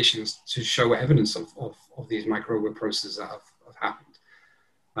iron formations to show evidence of these microbial processes that have happened?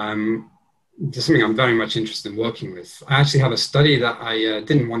 There's something I'm very much interested in working with. I actually have a study that I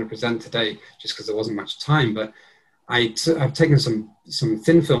didn't want to present today just because there wasn't much time, but I've taken some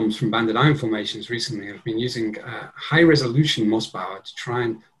thin films from banded iron formations recently. I've been using high resolution Mossbauer to try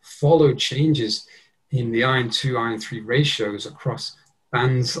and follow changes in the iron 2, iron 3 ratios across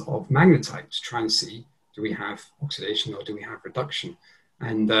bands of magnetite to try and see, do we have oxidation or do we have reduction?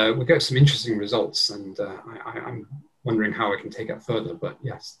 And we get some interesting results, and I'm wondering how I can take it further, but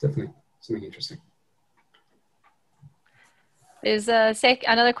yes, definitely something interesting. There's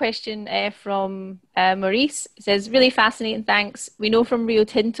another question from Maurice. It says, really fascinating, thanks. We know from Rio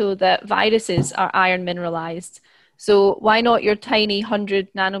Tinto that viruses are iron mineralized. So why not your tiny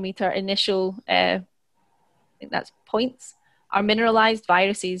 100 nanometer initial, I think that's points, are mineralized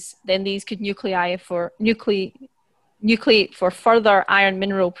viruses? Then these could nucleate for further iron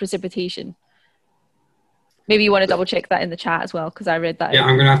mineral precipitation. Maybe you want to double check that in the chat as well, because I read that. Yeah,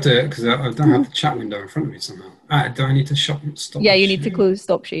 I'm going to have to, because I don't have the chat window in front of me somehow. Do I need to stop? Yeah, you need to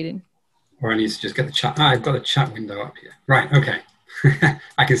stop sharing. Or I need to just get the chat. I've got a chat window up here. Right, okay.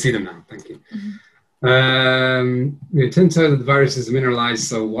 I can see them now, thank you. Rio Tinto, the viruses are mineralized,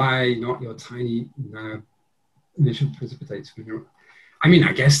 so why not your tiny initial precipitates mineral? I mean,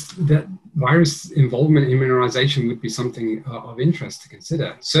 I guess that virus involvement in mineralization would be something of interest to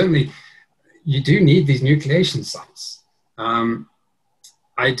consider. Certainly, you do need these nucleation sites.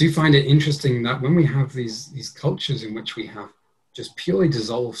 I do find it interesting that when we have these cultures in which we have just purely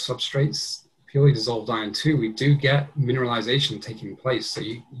dissolved substrates, purely dissolved iron 2, we do get mineralization taking place. So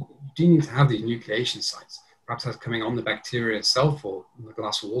you do need to have these nucleation sites. Perhaps that's coming on the bacteria itself or the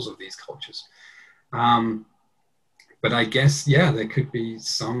glass walls of these cultures. But I guess, yeah, there could be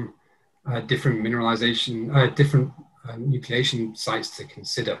some different mineralization, different nucleation sites to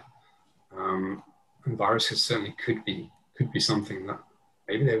consider. And viruses certainly could be something that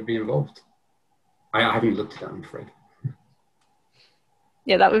maybe they would be involved. I haven't looked at that, I'm afraid.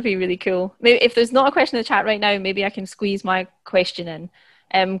 Yeah, that would be really cool. Maybe if there's not a question in the chat right now, maybe I can squeeze my question in.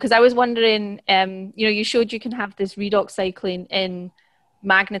 Because I was wondering, you showed you can have this redox cycling in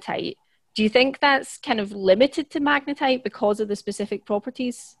magnetite. Do you think that's kind of limited to magnetite because of the specific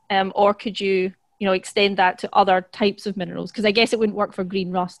properties? Or could you, extend that to other types of minerals? Because I guess it wouldn't work for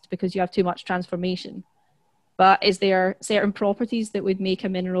green rust because you have too much transformation. But is there certain properties that would make a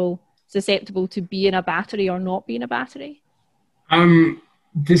mineral susceptible to be in a battery or not be in a battery?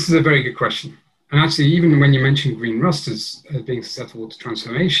 This is a very good question. And actually, even when you mention green rust as being susceptible to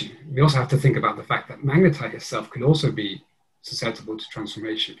transformation, we also have to think about the fact that magnetite itself could also be susceptible to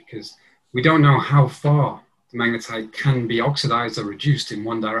transformation, because we don't know how far the magnetite can be oxidized or reduced in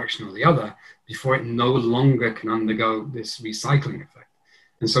one direction or the other before it no longer can undergo this recycling effect.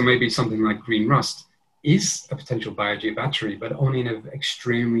 And so maybe something like green rust is a potential biogeobattery, but only in an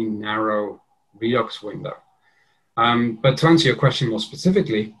extremely narrow redox window. But to answer your question more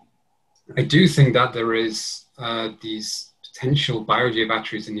specifically, I do think that there is these potential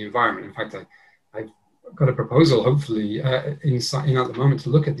biogeobatteries in the environment. In fact, I've got a proposal, hopefully, in at the moment to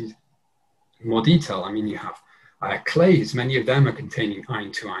look at these in more detail. I mean, you have clays. Many of them are containing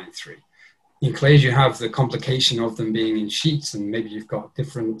iron 2, iron 3. In clays, you have the complication of them being in sheets, and maybe you've got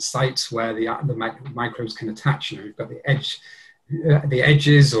different sites where the microbes can attach. You've got the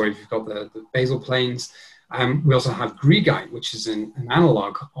edges, or if you've got the basal planes. We also have greigite, which is an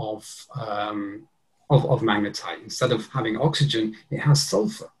analog of magnetite. Instead of having oxygen, it has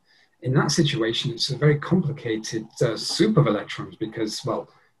sulfur. In that situation, it's a very complicated soup of electrons because, well,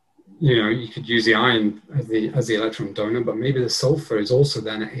 you could use the iron as the electron donor, but maybe the sulfur is also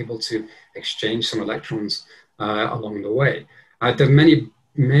then able to exchange some electrons along the way. There are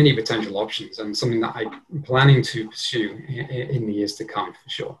many potential options, and something that I'm planning to pursue in the years to come, for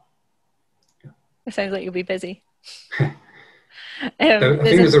sure. It sounds like you'll be busy. I think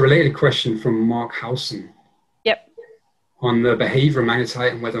there's a related question from Mark Howson. Yep. On the behavior of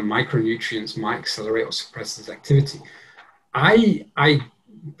magnetite and whether micronutrients might accelerate or suppress this activity. I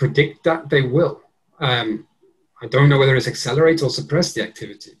predict that they will. I don't know whether it's accelerate or suppress the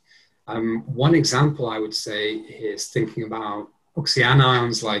activity. One example I would say is thinking about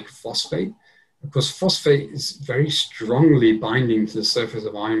oxyanions like phosphate. Of course, phosphate is very strongly binding to the surface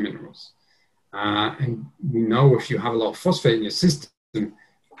of iron minerals. And we know if you have a lot of phosphate in your system,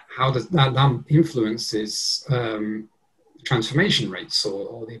 how does that influences transformation rates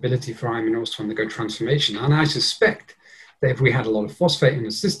or the ability for iron minerals to undergo transformation. And I suspect that if we had a lot of phosphate in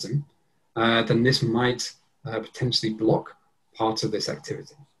the system, then this might potentially block parts of this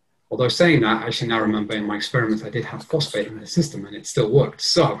activity. Although saying that, I actually now remember in my experiments, I did have phosphate in the system and it still worked.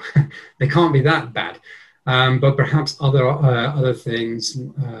 So they can't be that bad. But perhaps other things,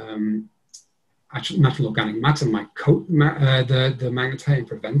 natural organic matter might coat the magnetite and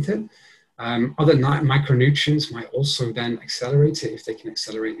prevent it. Other micronutrients might also then accelerate it if they can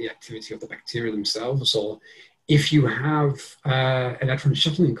accelerate the activity of the bacteria themselves, or if you have electron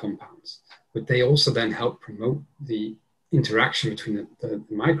shuttling compounds, but they also then help promote the interaction between the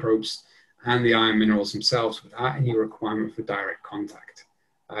microbes and the iron minerals themselves without any requirement for direct contact.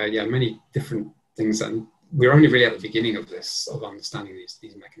 Many different things, and we're only really at the beginning of this, of understanding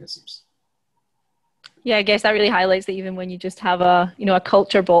these mechanisms. Yeah, I guess that really highlights that even when you just have a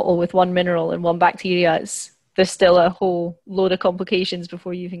culture bottle with one mineral and one bacteria, there's still a whole load of complications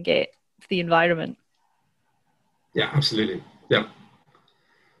before you even get to the environment. Yeah, absolutely. Yeah.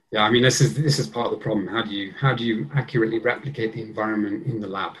 Yeah, I mean, this is part of the problem. How do you accurately replicate the environment in the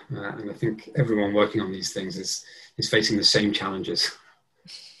lab? And I think everyone working on these things is facing the same challenges.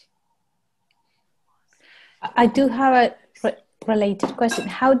 I do have a related question.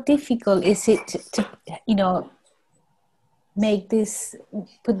 How difficult is it to make this,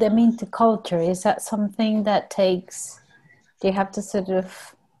 put them into culture? Is that something that takes, do you have to sort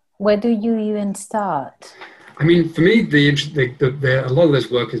of, where do you even start? I mean, for me, a lot of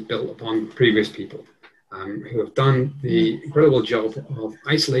this work is built upon previous people who have done the incredible job of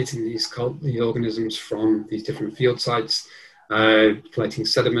isolating these organisms from these different field sites, collecting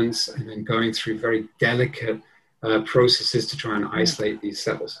sediments, and then going through very delicate processes to try and isolate these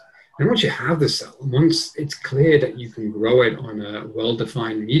cells. And once you have the cell, once it's clear that you can grow it on a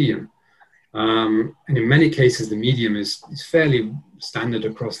well-defined medium, and in many cases the medium is fairly standard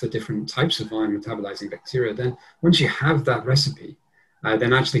across the different types of iron metabolizing bacteria, then once you have that recipe,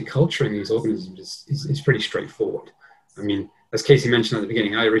 then actually culturing these organisms is pretty straightforward. I mean, as Casey mentioned at the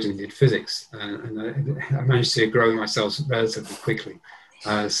beginning, I originally did physics, and I managed to grow my cells relatively quickly.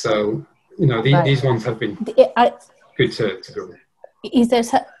 So, these ones have been good to grow.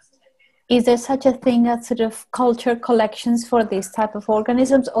 Is there such a thing as sort of culture collections for these type of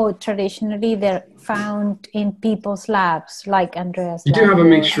organisms, or traditionally they're found in people's labs, like Andrea's You do lab? have a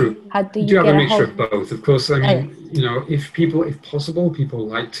mixture. How do You you do have get a a mixture hold? of both. Of course, I mean, you know, if possible, people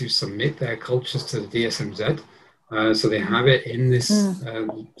like to submit their cultures to the DSMZ, so they have it in this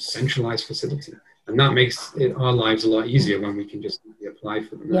centralized facility, and that makes our lives a lot easier when we can just apply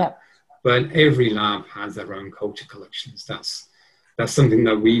for them. Yeah. But every lab has their own culture collections. That's something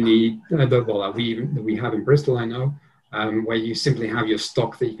that we need. That we have in Bristol, I know, where you simply have your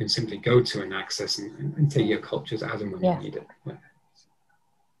stock that you can simply go to and access and take your cultures as and when you need it. Yeah.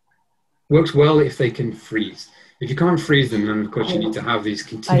 Works well if they can freeze. If you can't freeze them, then of course you need to have these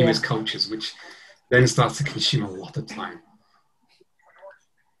continuous cultures, which then starts to consume a lot of time.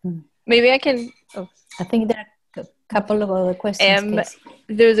 Maybe I can. Oh. I think there are a couple of other questions.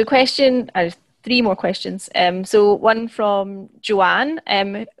 There's a question. Three more questions. So one from Joanne,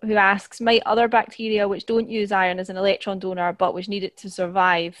 who asks, might other bacteria which don't use iron as an electron donor, but which need it to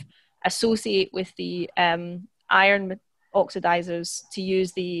survive, associate with the iron oxidizers to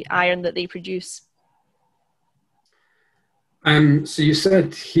use the iron that they produce? So you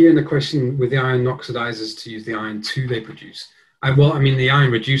said here in the question, with the iron oxidizers to use the iron 2 they produce. Well, I mean, the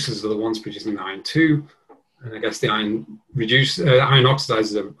iron reducers are the ones producing the iron 2. And I guess the iron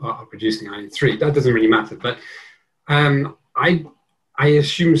oxidizers are producing iron 3. That doesn't really matter, but I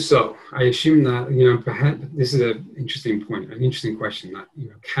assume so. I assume that, you know, perhaps this is an interesting point, an interesting question, that, you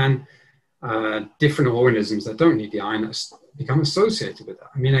know, can different organisms that don't need the iron become associated with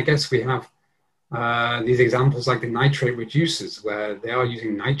that? I mean, I guess we have these examples like the nitrate reducers, where they are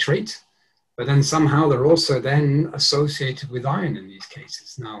using nitrate, but then somehow they're also then associated with iron in these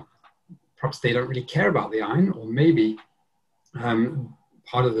cases. Now, perhaps they don't really care about the iron, or maybe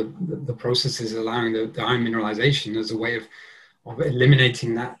part of the process is allowing the iron mineralization as a way of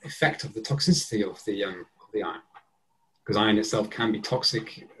eliminating that effect of the toxicity of the iron, because iron itself can be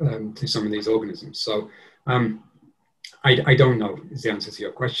toxic to some of these organisms. So I don't know is the answer to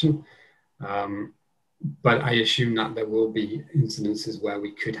your question, but I assume that there will be incidences where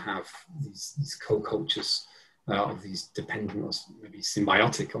we could have these co-cultures of these dependent or maybe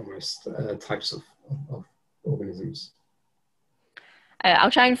symbiotic almost types of organisms.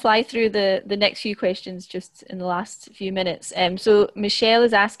 I'll try and fly through the next few questions just in the last few minutes. So Michelle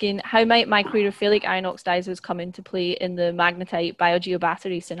is asking, how might microaerophilic iron oxidizers come into play in the magnetite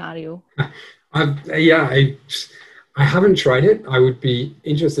biogeobattery scenario? I haven't tried it. I would be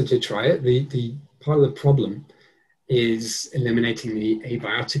interested to try it. The part of the problem is eliminating the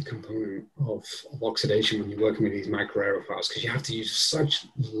abiotic component of oxidation when you're working with these microaerophiles, because you have to use such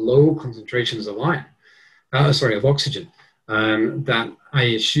low concentrations of oxygen, that I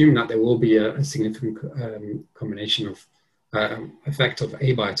assume that there will be a significant combination of effect of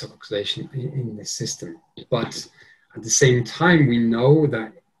abiotic oxidation in this system. But at the same time, we know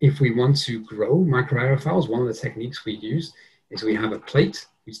that if we want to grow microaerophiles, one of the techniques we use is we have a plate.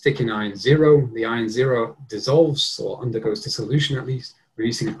 We stick in iron 0, the iron 0 dissolves or undergoes dissolution at least,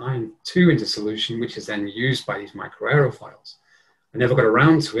 releasing iron 2 into solution, which is then used by these microaerophiles. I never got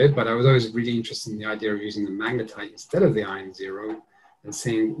around to it, but I was always really interested in the idea of using the magnetite instead of the iron 0 and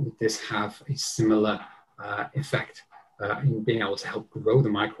seeing would this have a similar effect in being able to help grow the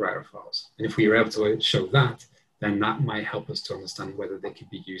microaerophiles. And if we were able to show that, then that might help us to understand whether they could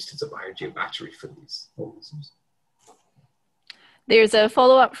be used as a biogeobattery for these organisms. There's a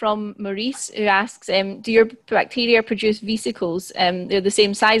follow-up from Maurice who asks, do your bacteria produce vesicles? They're the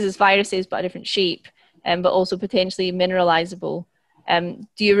same size as viruses, but a different shape, but also potentially mineralizable.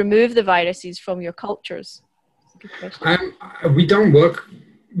 Do you remove the viruses from your cultures? Good question. We don't work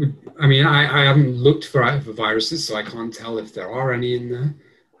with, I haven't looked for viruses, so I can't tell if there are any in there.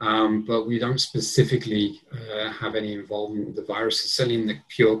 But we don't specifically have any involvement with the viruses, certainly in the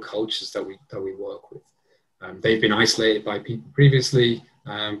pure cultures that we work with. They've been isolated by people previously,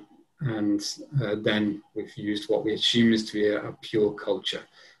 and then we've used what we assume is to be a pure culture.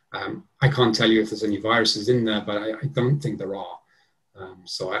 I can't tell you if there's any viruses in there, but I don't think there are.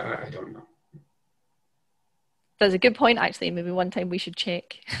 So I don't know. That's a good point, actually. Maybe one time we should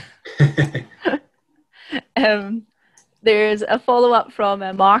check. There's a follow-up from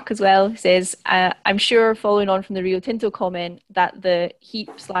Mark as well, who says, I'm sure, following on from the Rio Tinto comment, that the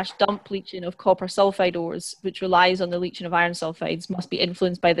heap/dump leaching of copper sulfide ores, which relies on the leaching of iron sulfides, must be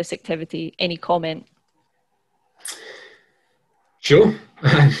influenced by this activity. Any comment? Sure.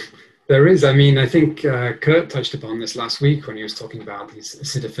 There is. I think Kurt touched upon this last week when he was talking about these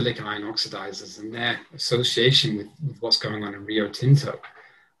acidophilic iron oxidizers and their association with what's going on in Rio Tinto.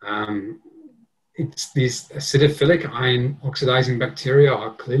 it's these acidophilic ion oxidizing bacteria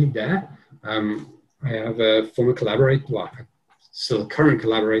are clearly there. I have a former collaborator, well, still a current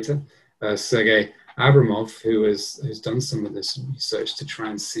collaborator, Sergey Abramov, who has done some of this research to try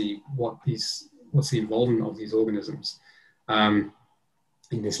and see what's the involvement of these organisms in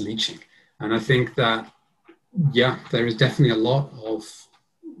this leaching. And I think that, yeah, there is definitely a lot of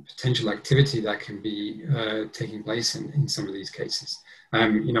potential activity that can be taking place in some of these cases.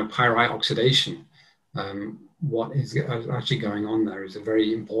 Pyrite oxidation, what is actually going on there is a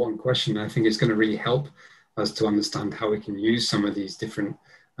very important question. I think it's going to really help us to understand how we can use some of these different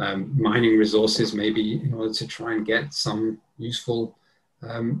mining resources, maybe in order to try and get some useful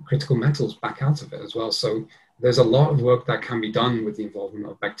critical metals back out of it as well. So there's a lot of work that can be done with the involvement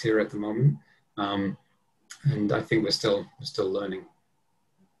of bacteria at the moment. And I think we're still learning.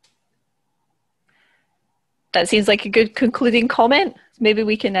 That seems like a good concluding comment. Maybe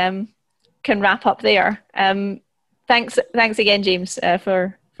we can wrap up there. Thanks again, James,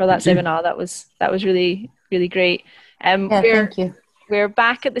 for that seminar. That was really great. Thank you. We're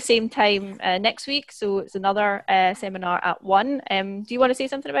back at the same time next week, so it's another seminar at 1. Do you want to say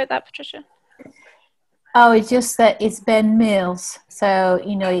something about that, Patricia? Oh, it's just that it's Ben Mills, so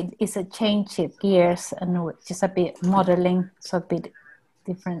it's a change of gears and just a bit modeling, so a bit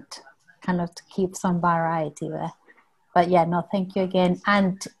different, kind of to keep some variety there. But yeah, no, thank you again.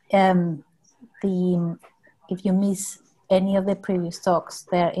 And if you miss any of the previous talks,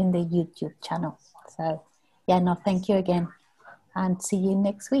 they're in the YouTube channel. So yeah, no, thank you again, and see you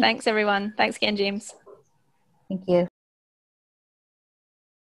next week. Thanks everyone. Thanks again, James. Thank you.